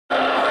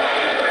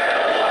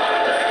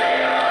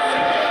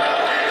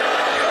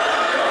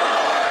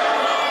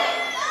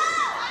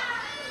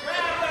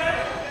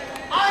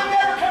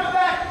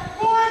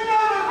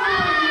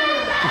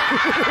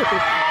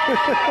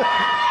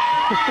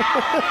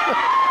Okay,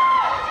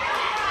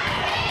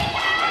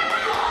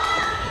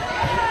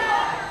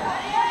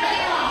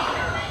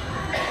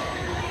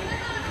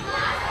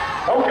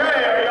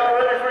 are y'all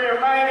ready for your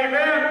main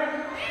event?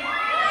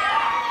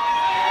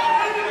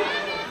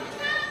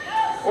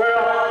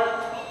 Well,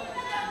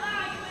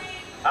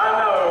 I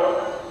know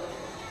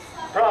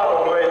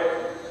probably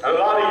a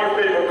lot of you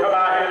people come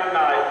out here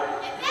tonight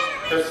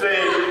to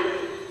see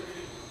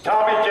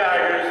Tommy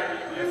Jaggers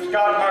and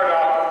Scott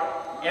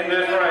Murdoch in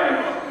this ring.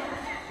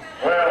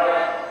 Well,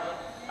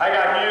 I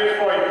got news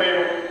for you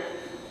people.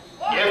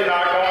 It's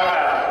not going to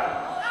happen.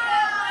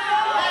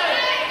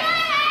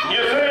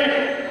 You see,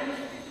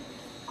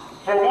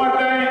 for one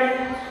thing,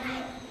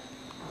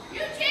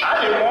 I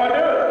didn't want to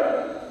do it.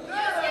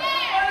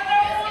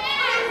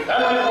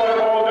 That's just what it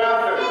boiled down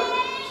to.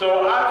 So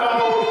I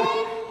told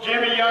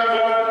Jimmy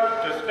Youngblood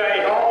to stay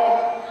home.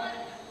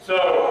 So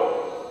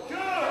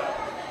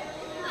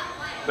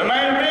the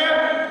main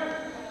event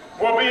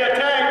will be a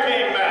tag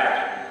team match.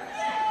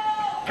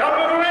 Come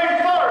to the ring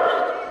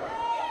first.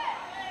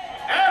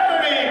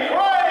 Anthony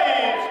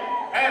Kraze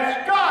and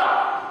Scott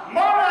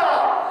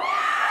Murdoch.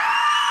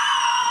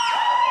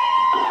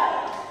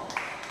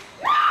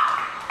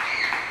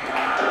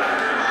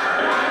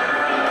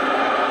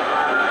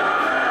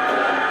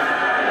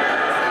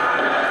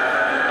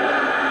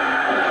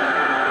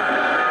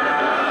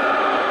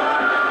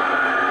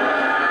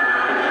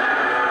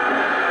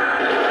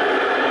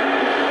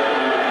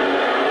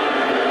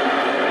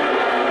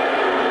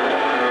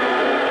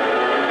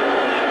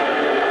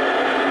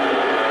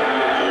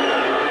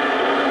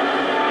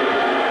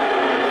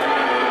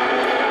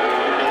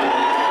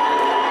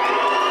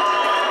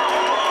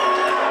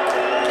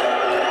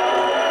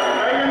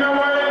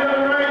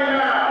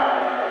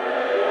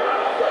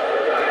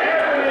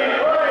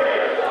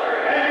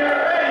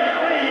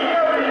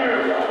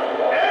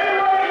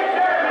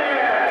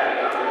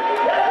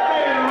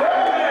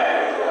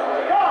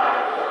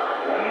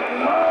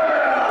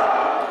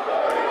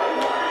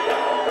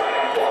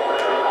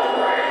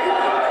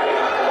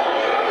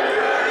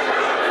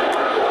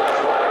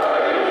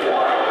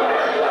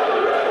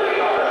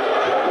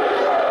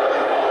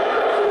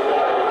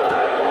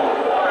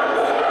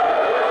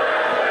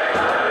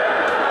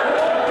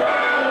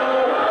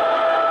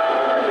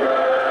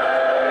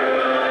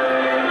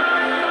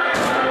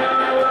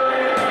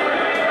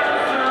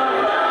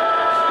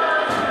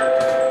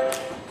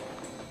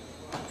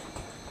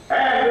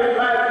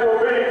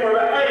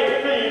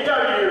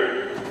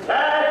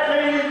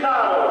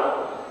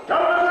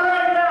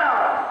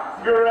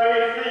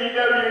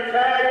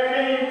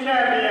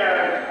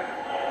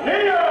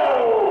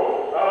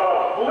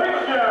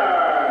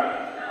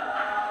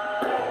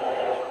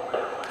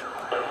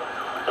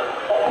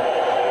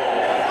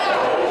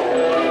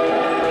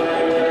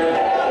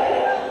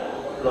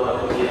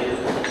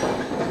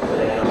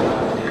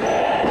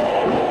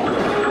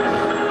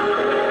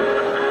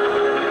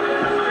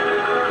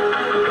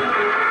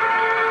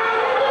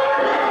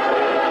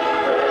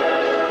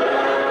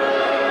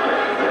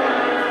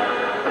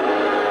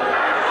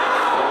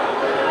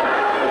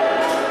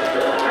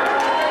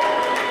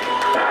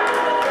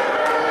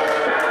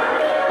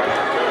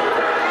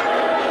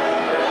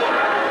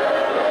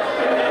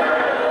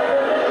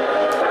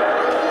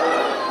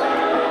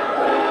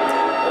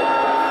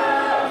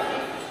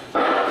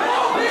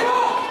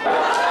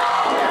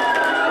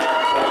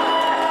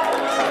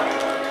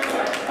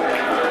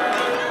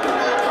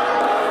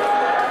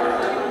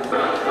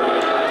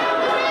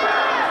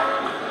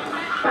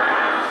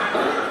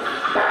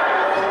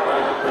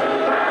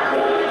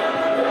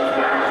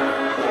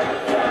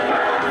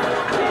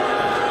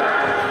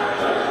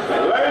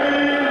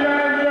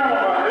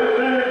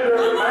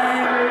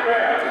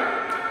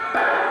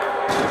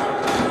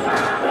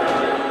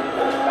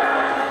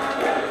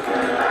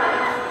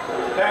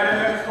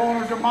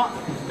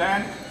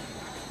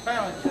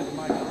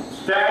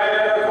 Standing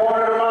in the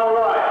corner to my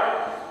right,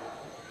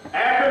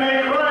 Anthony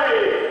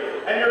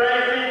Kraze and your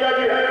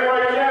ACW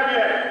heavyweight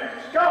champion,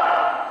 Scott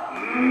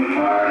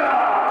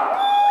Murdoch.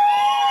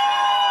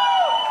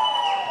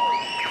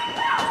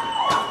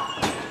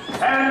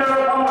 And your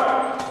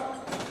opponent,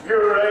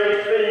 your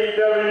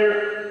ACW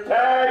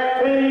tag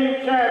team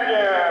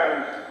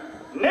champions,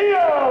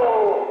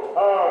 Neo-Affliction.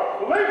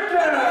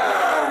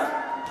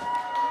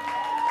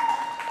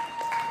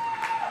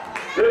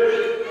 This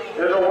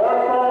is a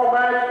one-fall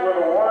match with a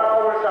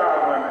 1-hour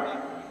time limit.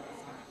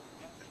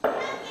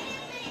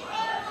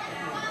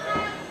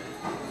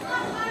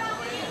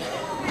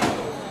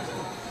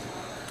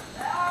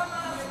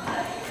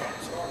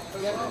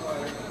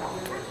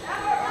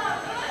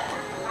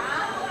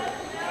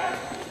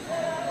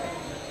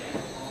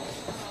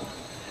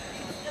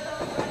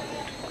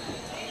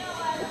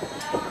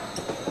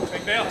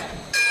 Big Bill.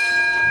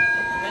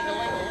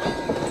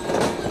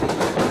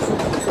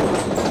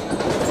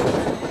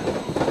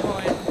 Go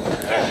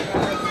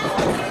ahead.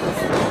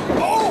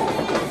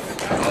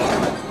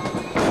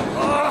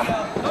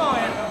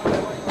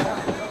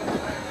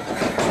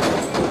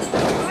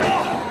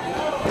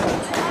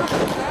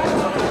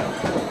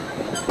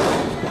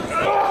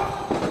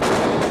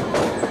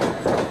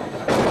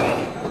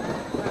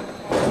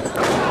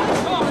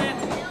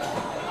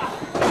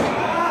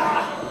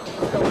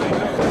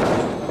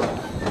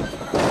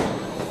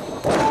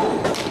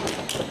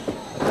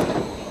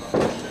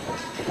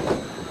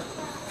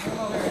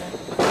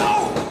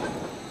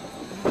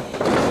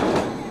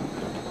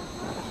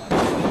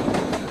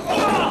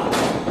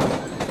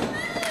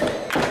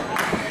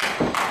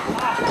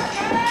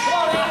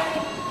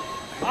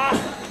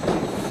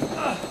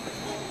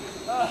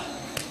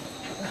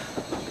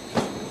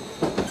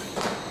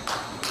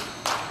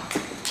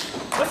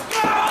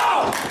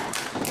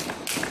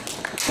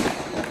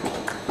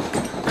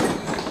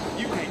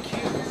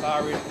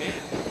 already did.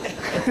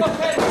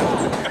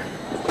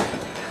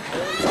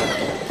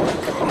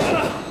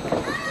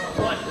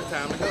 It's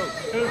time to go.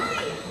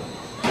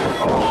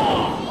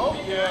 Oh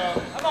yeah.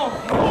 Come on.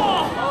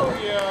 Oh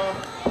yeah.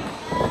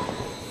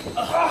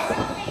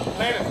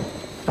 Later.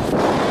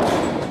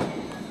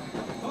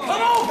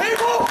 Come on,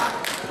 people!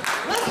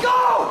 Let's go!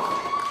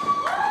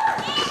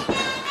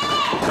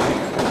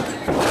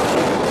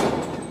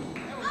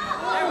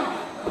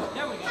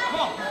 There we go. Come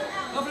on.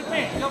 Go for the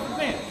pin. Go for the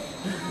pin.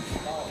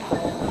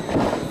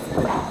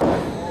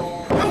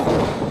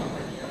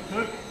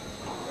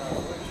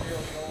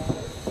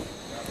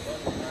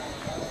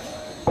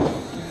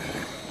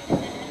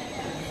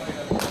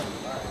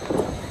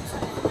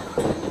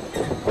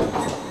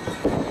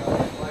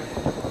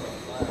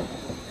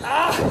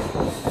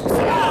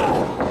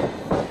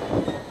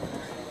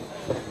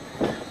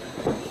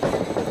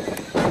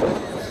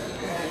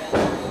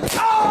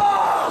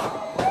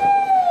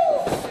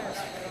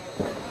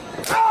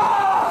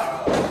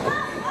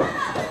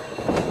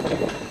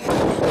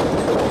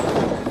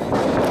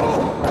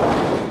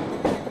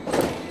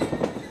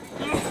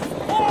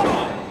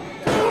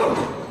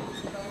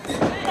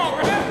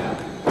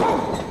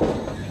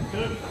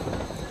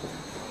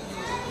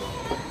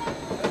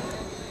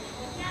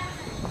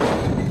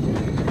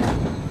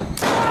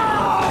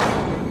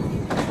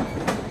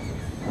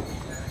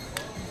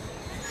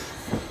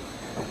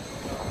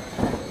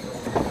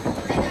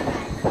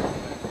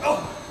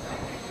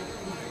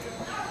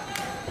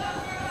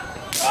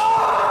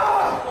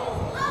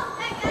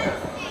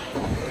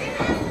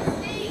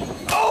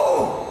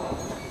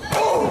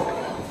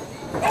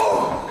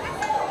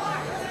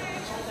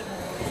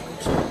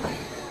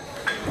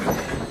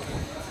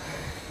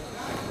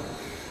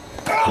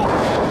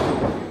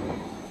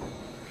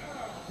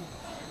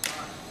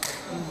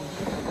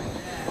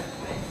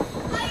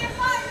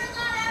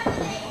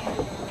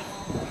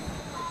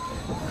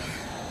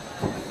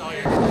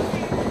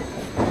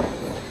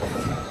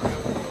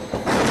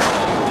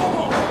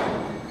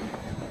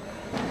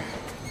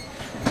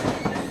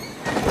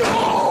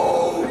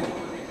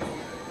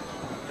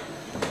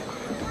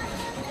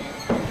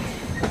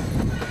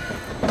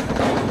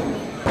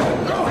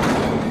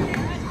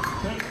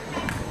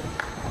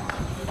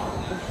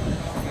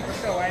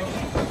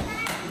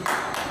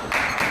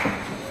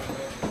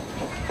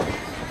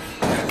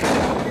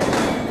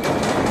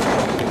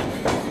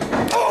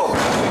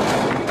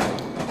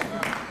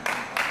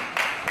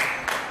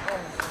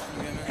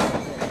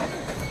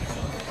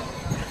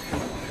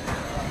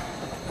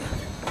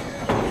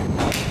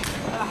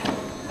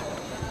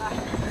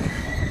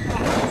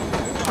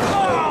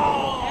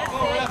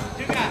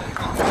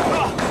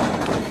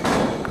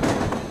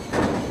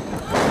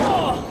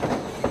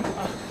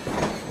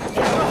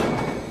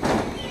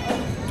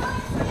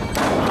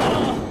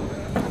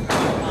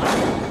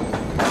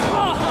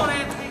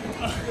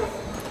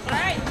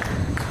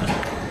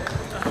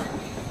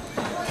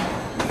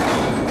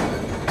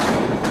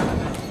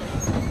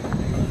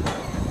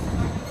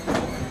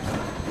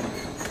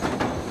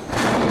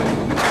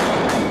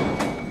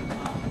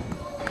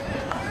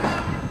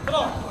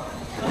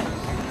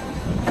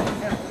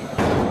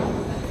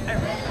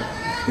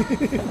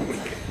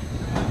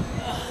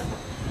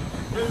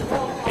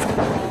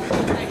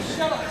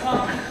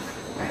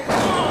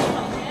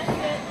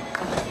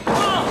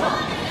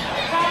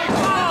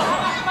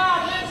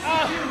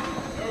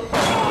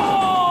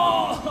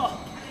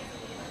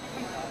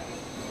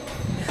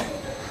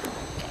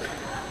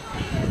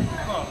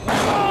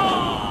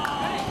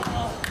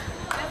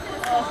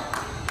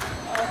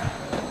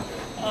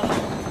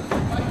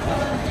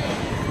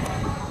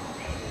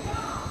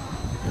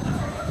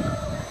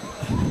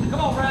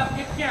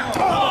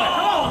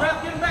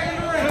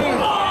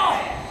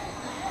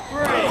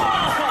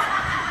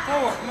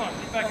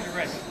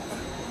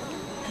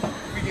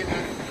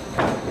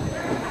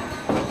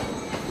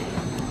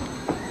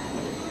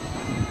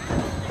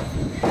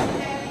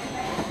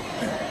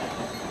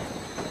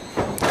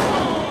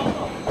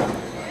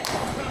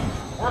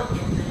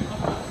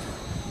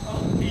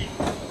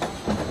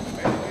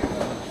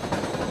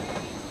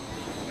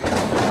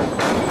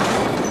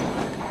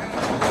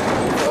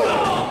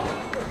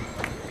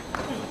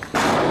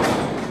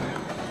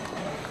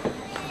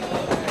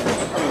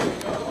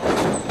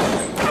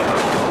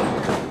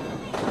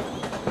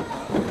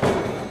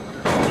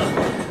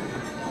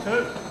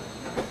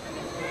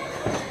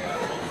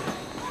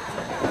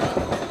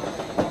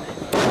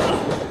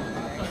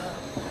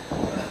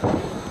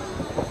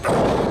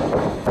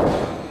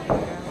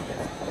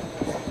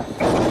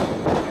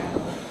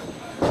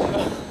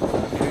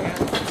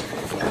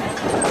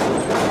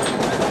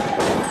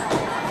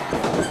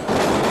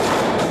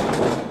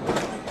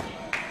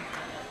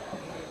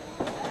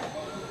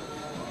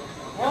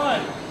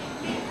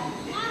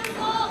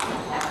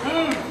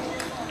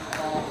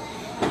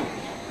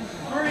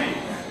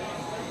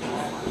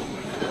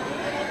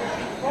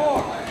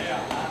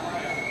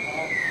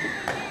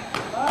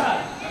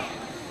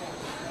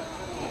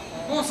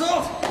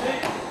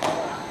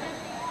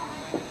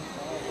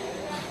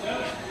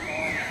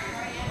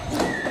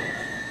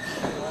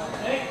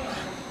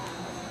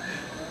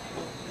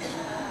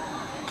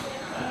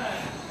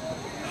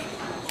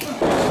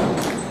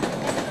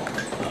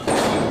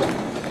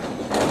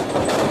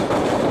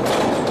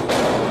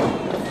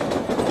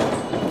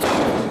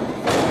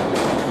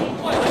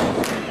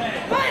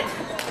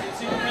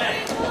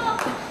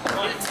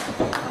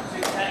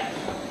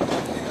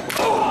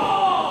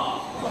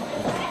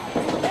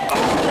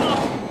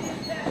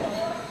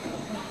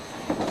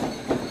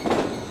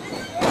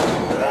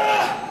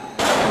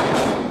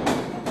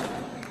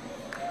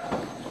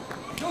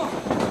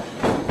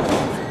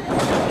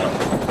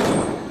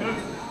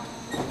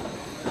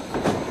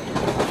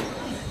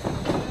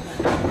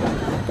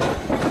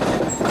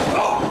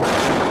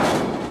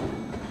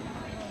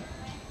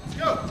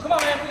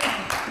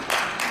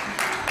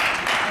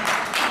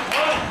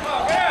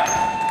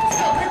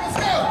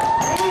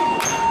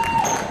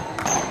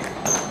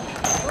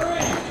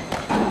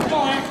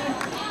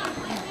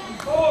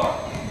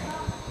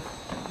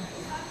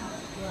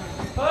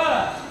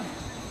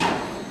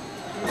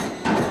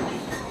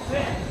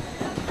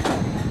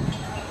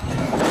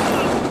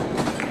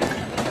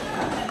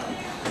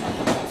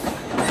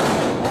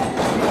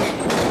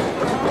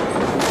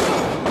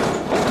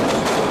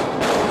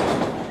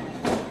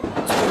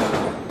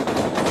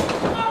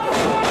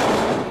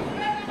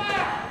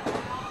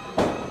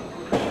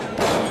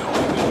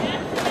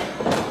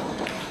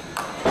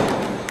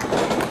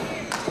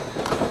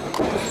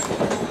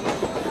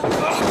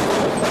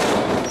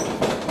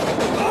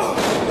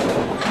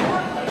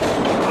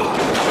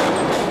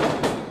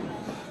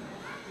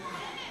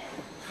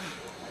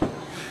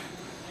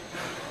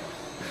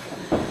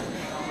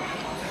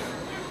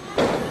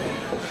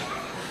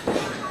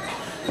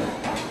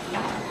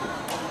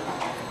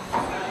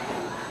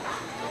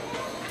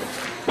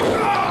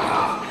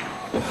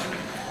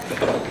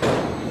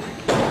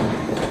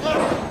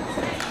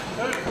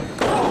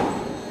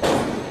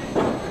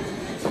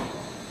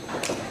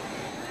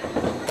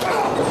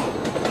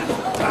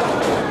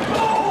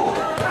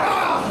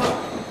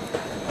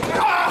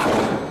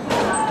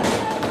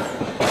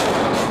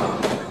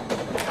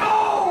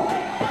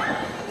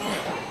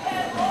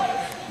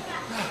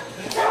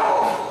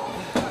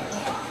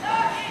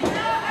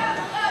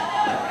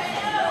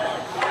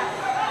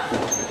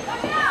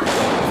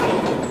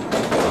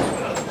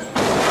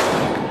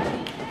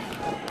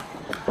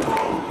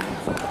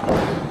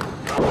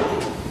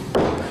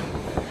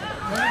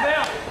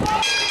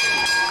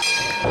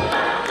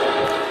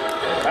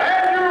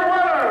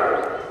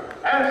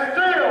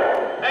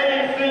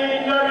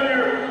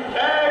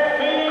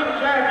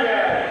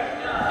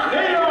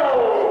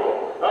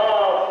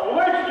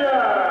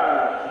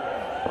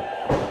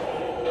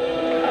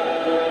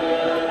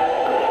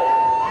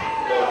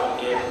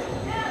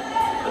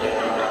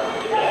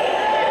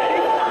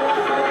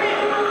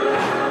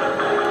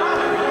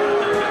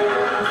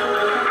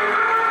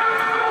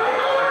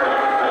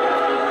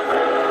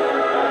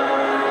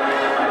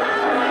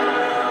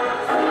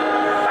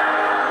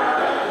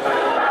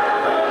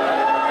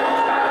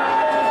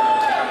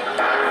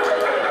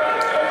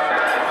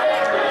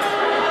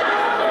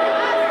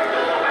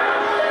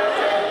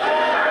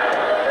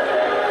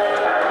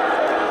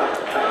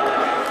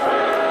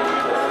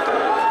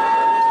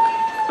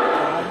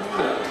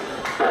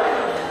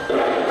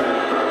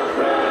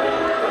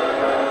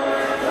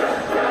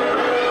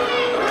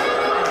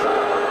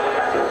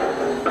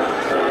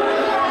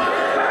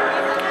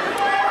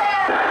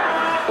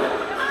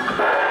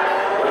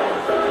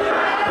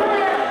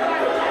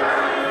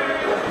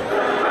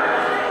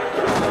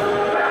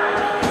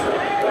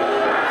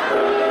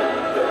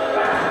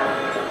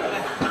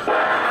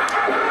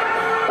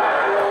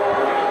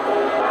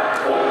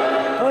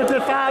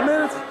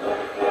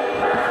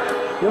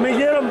 Let me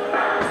get him.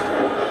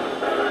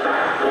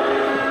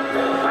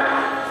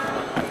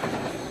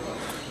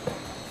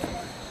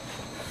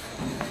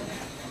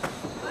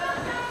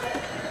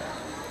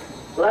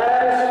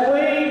 Last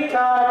week,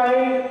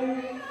 Tommy.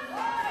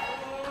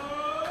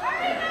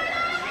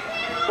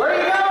 Where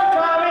you going,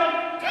 Tommy?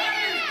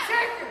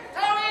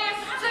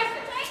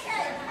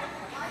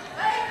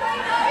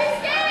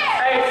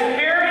 Hey,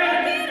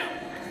 security,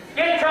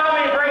 get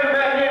Tommy and bring him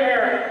back in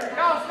here.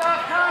 Y'all stop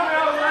Tommy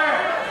over there.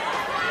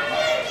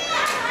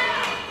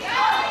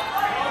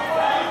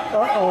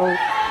 Uh-oh.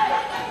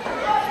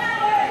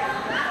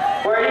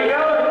 Where you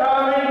going,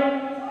 Tommy?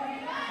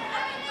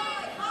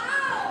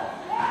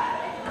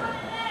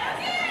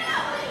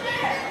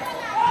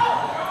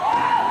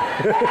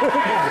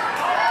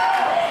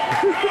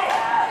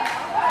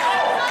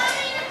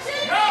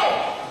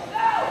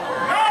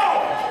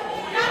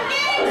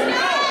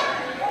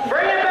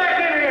 Bring it back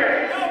in here.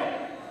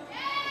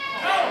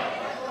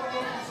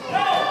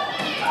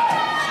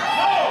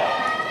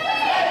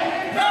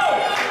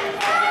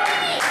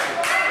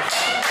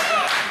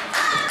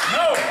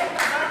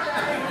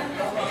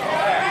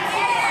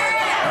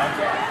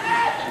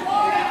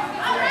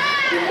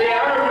 You see, I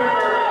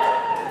remember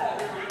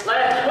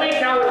last week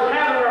I was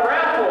having a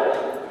raffle.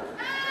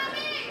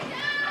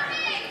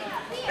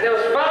 And it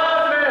was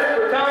 5 minutes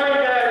for Tommy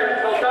Jagger,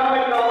 so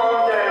Tommy come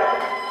on down.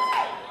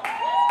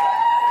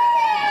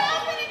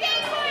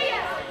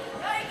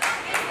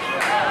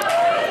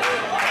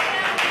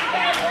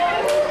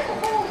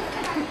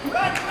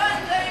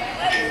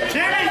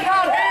 Jimmy's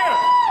not here.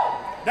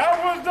 That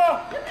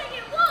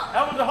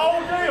was the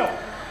whole deal.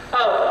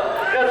 Oh,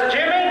 because of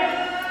Jimmy?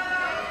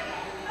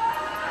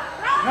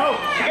 No.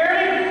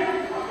 Security?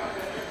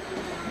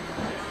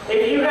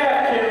 If you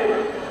have to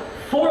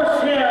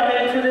force him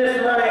into this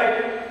ring,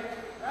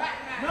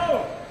 No.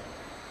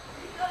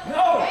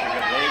 No.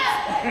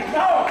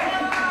 No.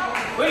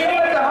 we can do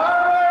it the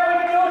hard way or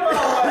we can do it the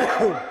long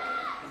way.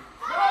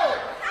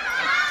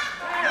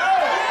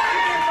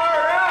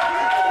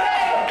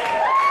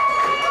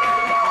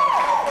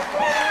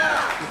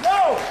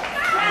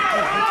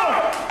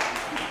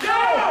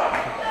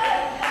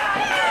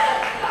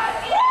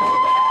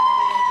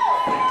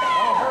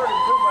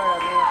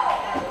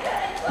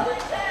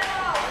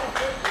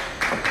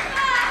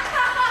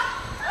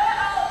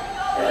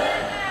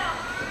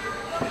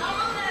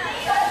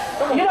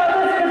 You know,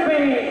 this could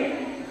be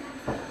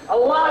a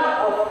lot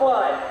of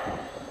fun.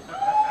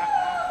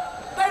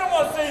 They don't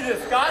want to see this,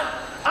 Scott.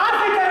 I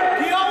think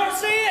Do y'all want to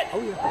see it?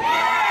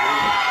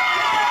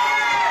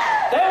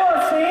 they want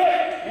to see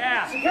it.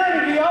 Yeah. Security,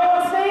 do y'all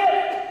want to see it?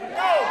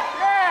 No.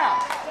 Yeah.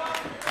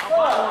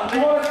 You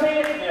want to see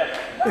it? Yes.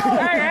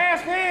 Hey,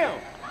 ask him.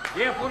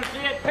 Jeff want to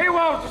see it. He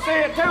wants to see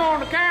it too on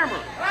the camera.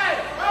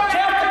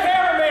 Jeff the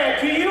cameraman,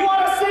 do you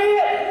want to see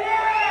it?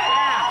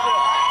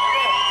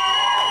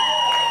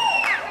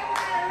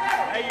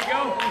 There you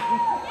go.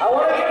 I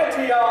want to give it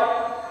to y'all,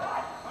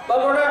 but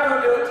we're not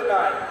going to do it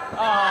tonight.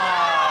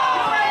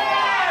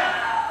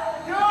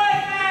 Do it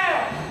now.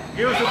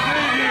 Give us a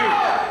preview.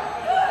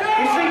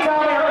 You see,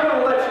 Tommy, I'm going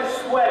to let you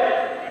sweat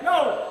it. No.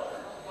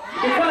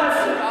 Because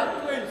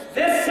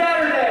this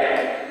Saturday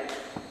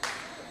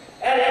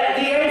at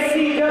the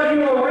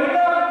ACW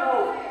Arena,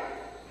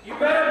 you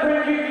better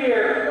bring your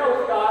gear. No,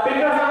 Scott.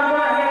 Because I'm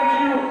going to hand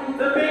you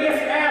the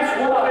biggest ass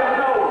whooping.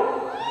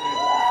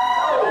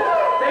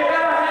 They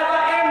better have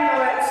an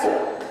ambulance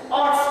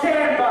on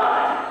standby.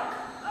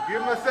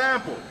 Give him a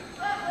sample.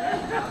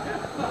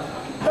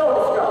 No,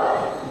 Scott.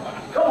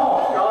 Come on,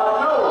 Scott.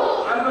 No,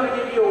 I'm going to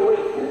give you a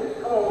week.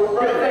 Come on, we're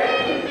right there.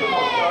 Come on,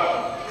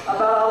 Scott.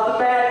 About all the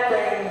bad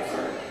things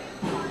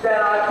that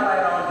I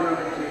plan on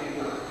doing to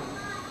you.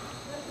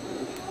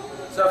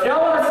 So if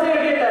y'all want to see him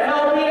get the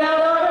hell beat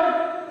out of him,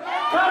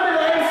 come to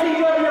the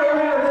ACW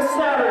Arena this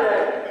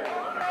Saturday.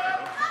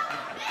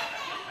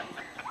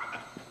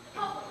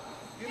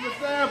 Give him a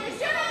sample.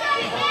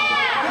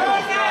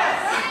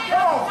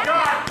 No,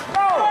 Scott.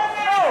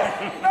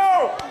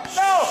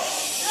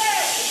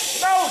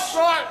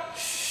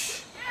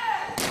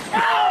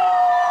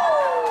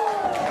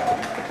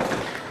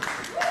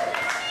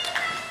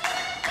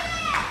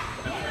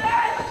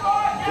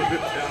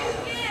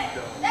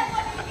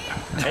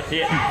 That's it.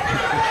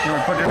 You want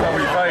to put this over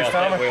your face,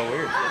 Tommy? Well,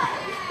 weird.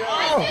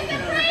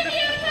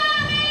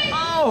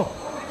 Oh!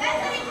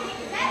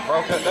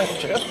 Broke that damn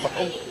chest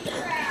bone.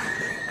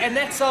 And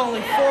that's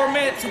only 4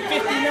 minutes and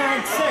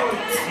 59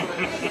 seconds.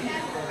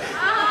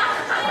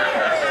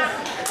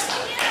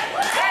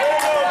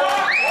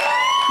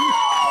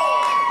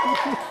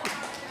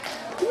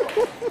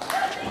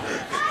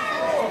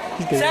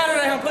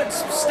 Saturday I'm putting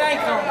some steak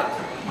on it.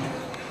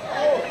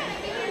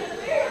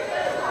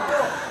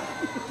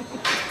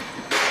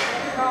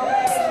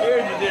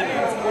 Scared you, didn't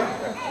you?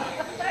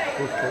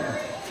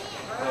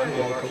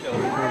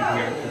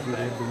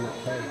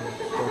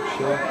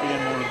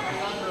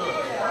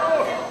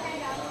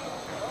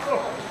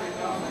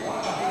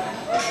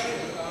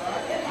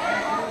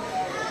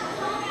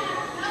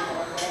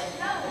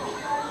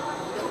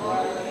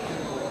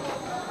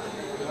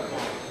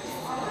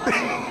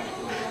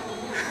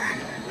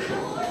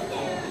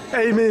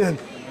 Amen.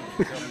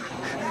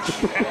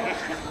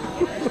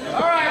 All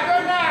right,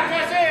 good night.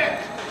 That's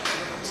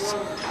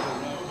it.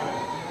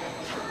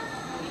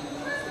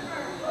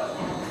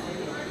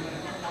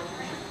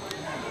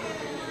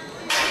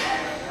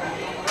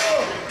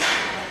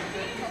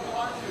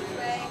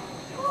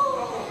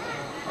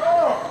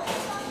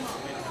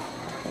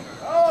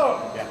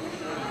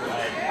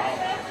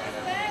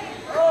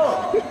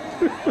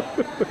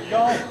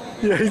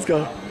 Yeah, he's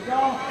gone.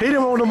 He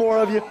didn't want no more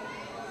of you.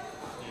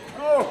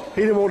 Oh,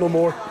 He didn't want no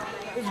more.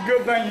 it's a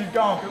good thing he's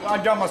gone, because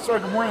I got my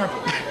second winner.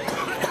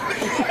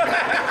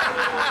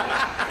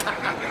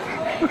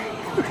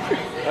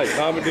 Hey,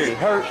 Tommy, did it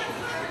hurt?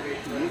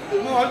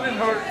 No, it didn't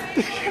hurt.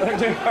 That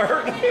didn't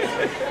hurt.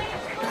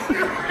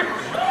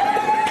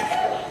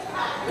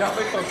 Got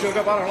me so shook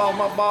up, I done lost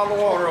my bottle of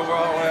water over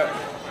all that.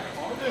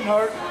 It didn't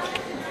hurt.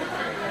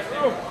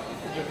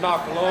 Just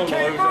knocked the lung loose.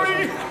 Can't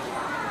breathe.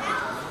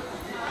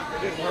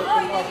 It didn't hurt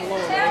to knock the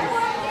lung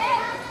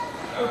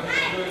loose.